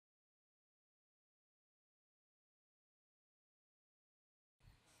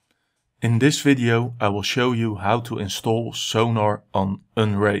In this video I will show you how to install Sonarr on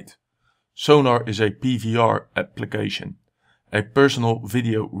Unraid. Sonarr is a PVR application, a personal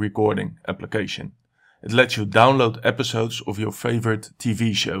video recording application. It lets you download episodes of your favorite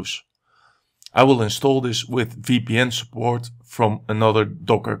TV shows. I will install this with VPN support from another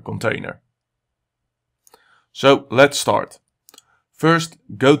Docker container. So let's start. First,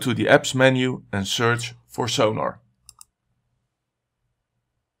 go to the apps menu and search for Sonarr.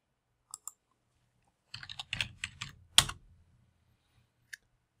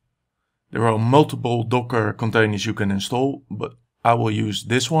 There are multiple Docker containers you can install, but I will use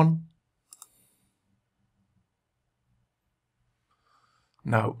this one.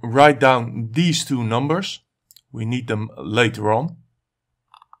 Now write down these two numbers. We need them later on.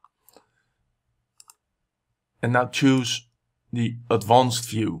 And now choose the advanced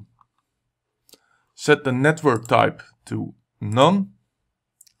view. Set the network type to none.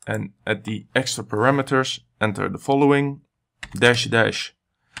 And at the extra parameters, enter the following: --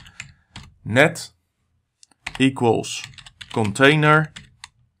 net equals container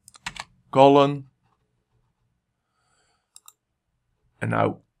colon, and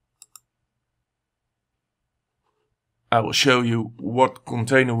now I will show you what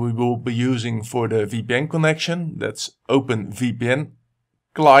container we will be using for the VPN connection. That's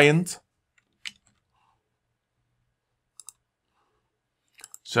OpenVPN-Client.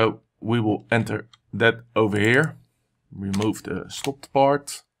 So we will enter that over here, remove the stopped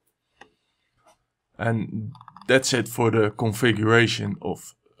part. And that's it for the configuration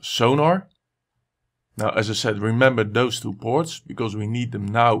of Sonarr. Now, as I said, remember those two ports because we need them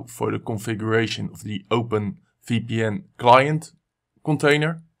now for the configuration of the OpenVPN-Client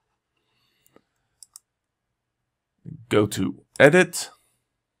container. Go to Edit.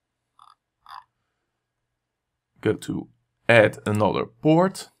 Go to Add another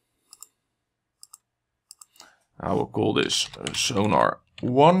port. I will call this Sonarr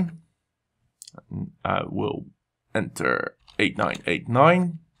 1. I will enter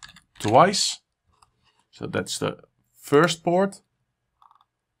 8989 twice. So that's the first port.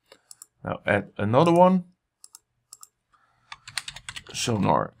 Now add another one.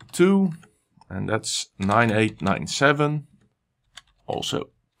 Sonarr 2. And that's 9897.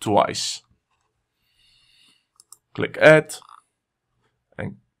 Also twice. Click Add.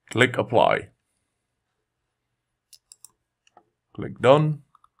 And click Apply. Click Done.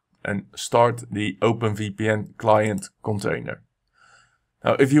 And start the OpenVPN client container.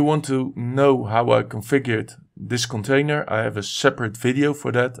 Now, if you want to know how I configured this container, I have a separate video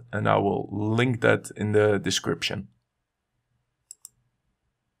for that, and I will link that in the description.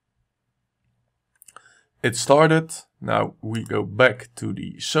 It started. Now we go back to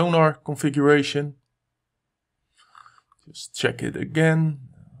the Sonarr configuration. Just check it again.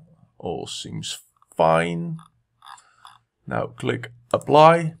 All seems fine. Now click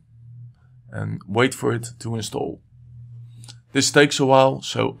Apply. And wait for it to install. This takes a while,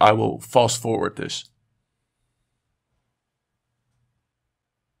 so I will fast forward this.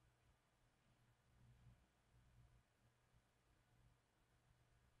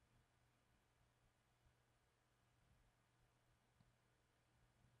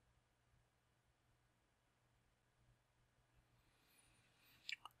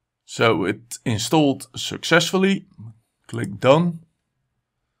 So it installed successfully. Click Done.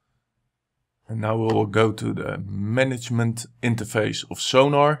 And now we will go to the management interface of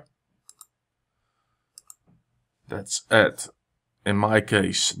Sonarr. That's at, in my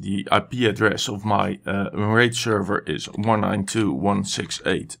case, the IP address of my Unraid server is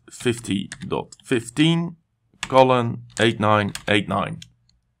 192.168.50.15:8989.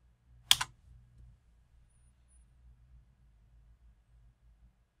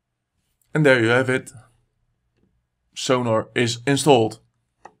 And there you have it. Sonarr is installed.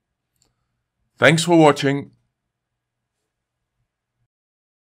 Thanks for watching.